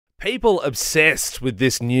People obsessed with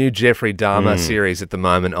this new Jeffrey Dahmer series at the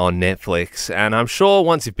moment on Netflix. And I'm sure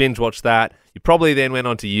once you've binge-watched that, you probably then went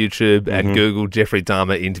onto YouTube and Googled Jeffrey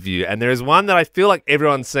Dahmer interview. And there is one that I feel like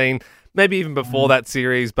everyone's seen, maybe even before that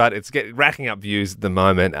series, but it's racking up views at the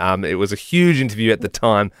moment. It was a huge interview at the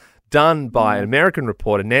time done by an American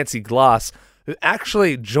reporter, Nancy Glass, who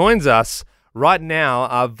actually joins us right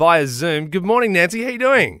now via Zoom. Good morning, Nancy. How you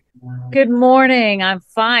doing? Good morning. I'm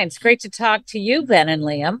fine. It's great to talk to you, Ben and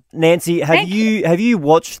Liam. Nancy, have you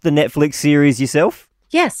watched the Netflix series yourself?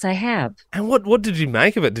 Yes, I have. And what did you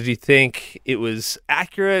make of it? Did you think it was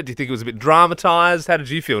accurate? Do you think it was a bit dramatized? How did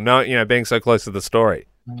you feel, being so close to the story?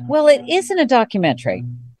 Well, it isn't a documentary.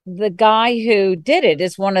 The guy who did it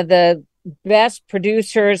is one of the best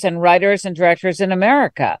producers and writers and directors in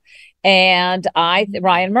America, and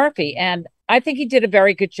Ryan Murphy, and I think he did a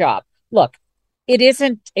very good job. Look, it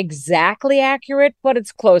isn't exactly accurate, but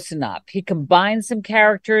it's close enough. He combines some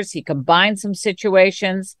characters, he combines some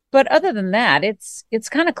situations, but other than that, it's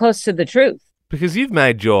kind of close to the truth. Because you've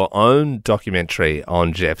made your own documentary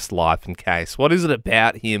on Jeff's life and case. What is it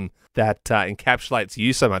about him that encapsulates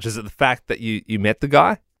you so much? Is it the fact that you met the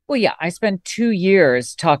guy? Well, yeah, I spent 2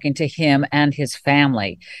 years talking to him and his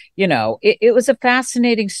family. It was a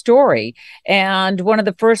fascinating story, and one of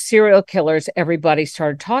the first serial killers everybody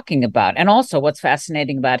started talking about. And also what's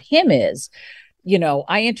fascinating about him is,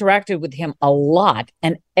 I interacted with him a lot,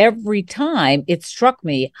 and every time it struck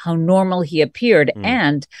me how normal he appeared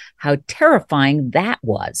and how terrifying that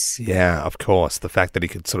was. Yeah, of course. The fact that he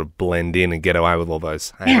could sort of blend in and get away with all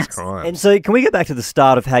those heinous crimes. And so can we go back to the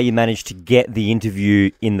start of how you managed to get the interview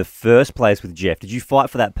in the first place with Jeff? Did you fight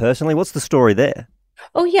for that personally? What's the story there?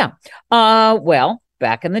 Oh, yeah. Well,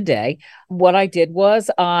 back in the day, what I did was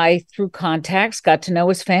I, through contacts, got to know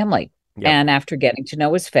his family. Yep. And after getting to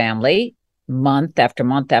know his family, month after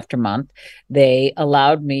month after month, they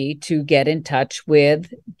allowed me to get in touch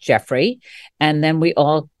with Jeffrey. And then we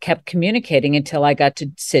all kept communicating until I got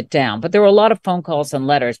to sit down. But there were a lot of phone calls and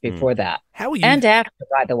letters before that. How were you? And after,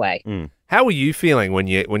 by the way. How were you feeling when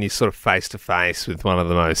you sort of face to face with one of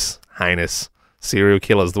the most heinous serial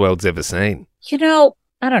killers the world's ever seen? I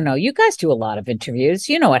don't know. You guys do a lot of interviews.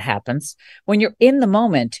 You know what happens. When you're in the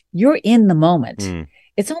moment, you're in the moment.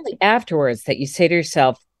 It's only afterwards that you say to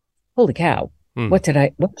yourself, holy cow, what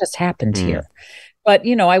just happened here? But,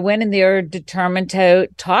 I went in there determined to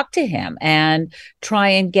talk to him and try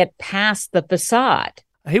and get past the facade.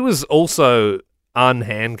 He was also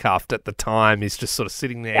unhandcuffed at the time. He's just sort of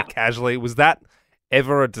sitting there casually. Was that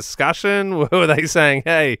ever a discussion? Were they saying,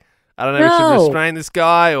 hey, I don't know, we should restrain this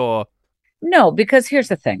guy or... No, because here's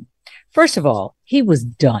the thing. First of all, he was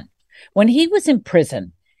done. When he was in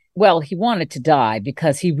prison, well, he wanted to die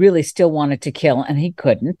because he really still wanted to kill and he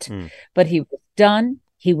couldn't. But he was done.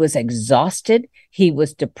 He was exhausted. He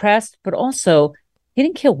was depressed, but also he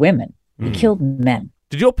didn't kill women. He killed men.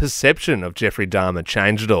 Did your perception of Jeffrey Dahmer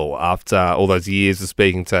change at all after all those years of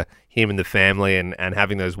speaking to him and the family and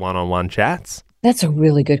having those one-on-one chats? That's a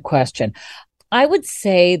really good question. I would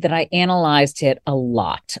say that I analyzed it a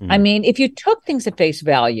lot. I mean, if you took things at face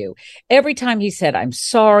value, every time he said, I'm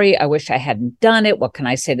sorry, I wish I hadn't done it. What can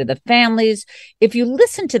I say to the families? If you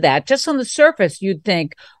listen to that just on the surface, you'd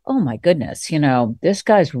think, oh my goodness, this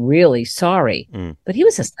guy's really sorry. But he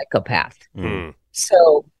was a psychopath.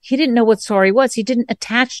 So he didn't know what sorry was. He didn't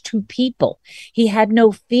attach to people. He had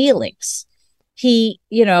no feelings. He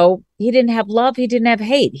didn't have love. He didn't have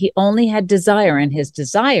hate. He only had desire, and his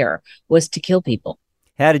desire was to kill people.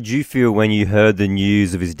 How did you feel when you heard the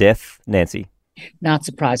news of his death, Nancy? Not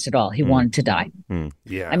surprised at all. He wanted to die.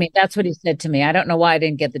 Yeah. I mean, that's what he said to me. I don't know why I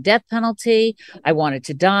didn't get the death penalty. I wanted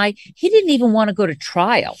to die. He didn't even want to go to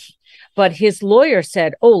trial. But his lawyer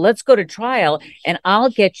said, let's go to trial and I'll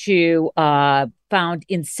get you found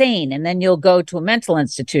insane and then you'll go to a mental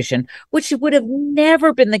institution, which would have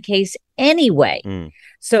never been the case anyway.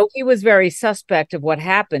 So he was very suspect of what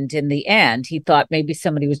happened in the end. He thought maybe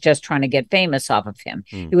somebody was just trying to get famous off of him.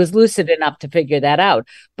 He was lucid enough to figure that out.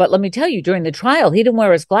 But let me tell you, during the trial, he didn't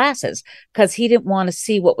wear his glasses because he didn't want to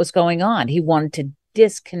see what was going on. He wanted to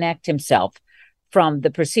disconnect himself from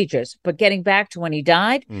the procedures. But getting back to when he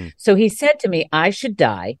died, so he said to me, I should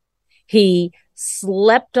die. He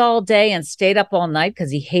slept all day and stayed up all night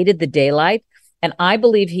because he hated the daylight. And I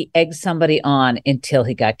believe he egged somebody on until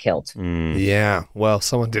he got killed. Yeah, well,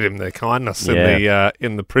 someone did him their kindness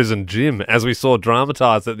in the prison gym, as we saw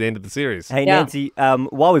dramatized at the end of the series. Hey, Nancy,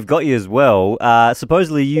 while we've got you as well,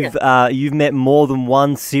 supposedly you've met more than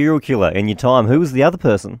one serial killer in your time. Who was the other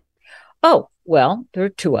person? Oh, well, there are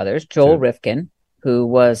two others, Joel Rifkin who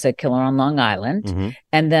was a killer on Long Island. Mm-hmm.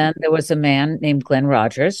 And then there was a man named Glenn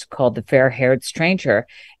Rogers called the Fair-Haired Stranger,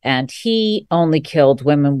 and he only killed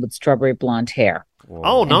women with strawberry blonde hair.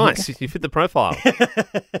 Oh, nice. You fit the profile.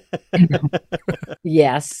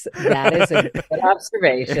 Yes, that is a good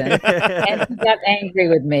observation. And he got angry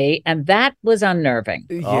with me, and that was unnerving.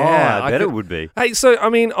 Yeah, I bet it would be. Hey, so, I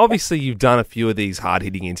mean, obviously you've done a few of these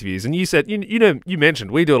hard-hitting interviews, and you said, you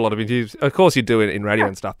mentioned we do a lot of interviews. Of course you do it in radio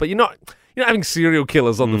and stuff, but you're not having serial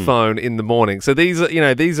killers on the phone in the morning. So these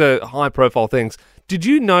are high-profile things. Did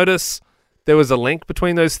you notice there was a link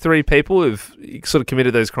between those three people who've sort of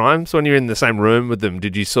committed those crimes when you're in the same room with them?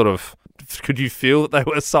 Could you feel that they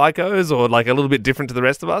were psychos or like a little bit different to the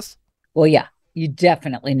rest of us? Well, yeah, you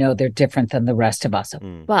definitely know they're different than the rest of us.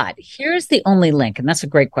 But here's the only link, and that's a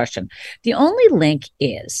great question. The only link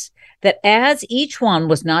is that as each one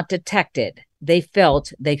was not detected, they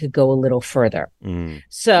felt they could go a little further.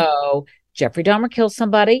 So Jeffrey Dahmer kills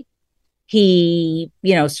somebody. He,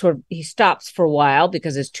 he stops for a while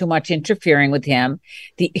because there's too much interfering with him.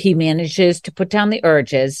 He manages to put down the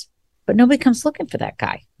urges, but nobody comes looking for that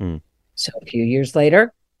guy. So a few years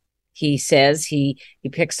later, he says he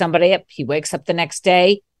picks somebody up. He wakes up the next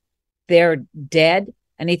day, they're dead,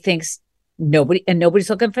 and he thinks nobody's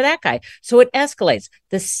looking for that guy. So it escalates.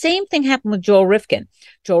 The same thing happened with Joel Rifkin.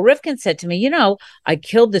 Joel Rifkin said to me, I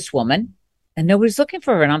killed this woman, and nobody's looking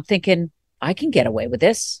for her. And I'm thinking, I can get away with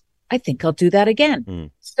this. I think I'll do that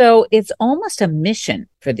again. So it's almost a mission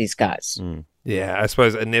for these guys. Yeah, I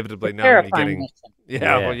suppose inevitably now you're getting...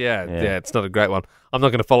 Yeah. It's not a great one. I'm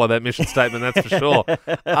not going to follow that mission statement, that's for sure.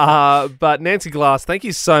 But Nancy Glass, thank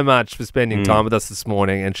you so much for spending time with us this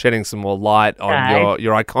morning and shedding some more light on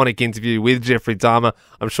your iconic interview with Jeffrey Dahmer.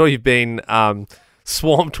 I'm sure you've been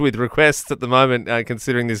swamped with requests at the moment,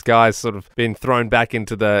 considering this guy's sort of been thrown back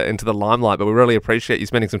into the limelight. But we really appreciate you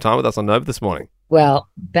spending some time with us on Nova this morning. Well,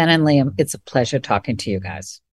 Ben and Liam, it's a pleasure talking to you guys.